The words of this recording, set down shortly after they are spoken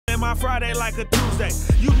my Friday like a Tuesday.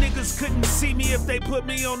 You niggas couldn't see me if they put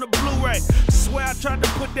me on the Blu-ray. Swear I tried to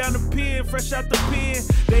put down the pen, fresh out the pen.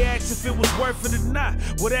 They asked if it was worth it or not.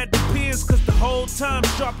 Well, that depends, cause the whole time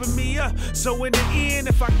sharpened me up. So in the end,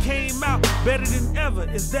 if I came out better than ever,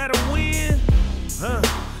 is that a win?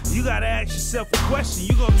 You gotta ask yourself a question.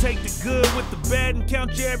 You gonna take the good with the bad and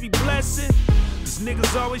count your every blessing? Cause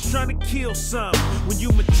niggas always trying to kill something. When you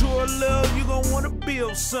mature a little, you gon' wanna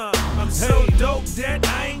build something. I'm so dope that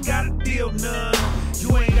I ain't gotta deal none.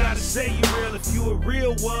 You ain't gotta say you real if you a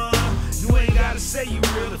real one. You ain't gotta say you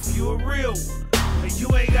real if you a real one. And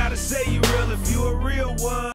you ain't gotta say you real if you a real one.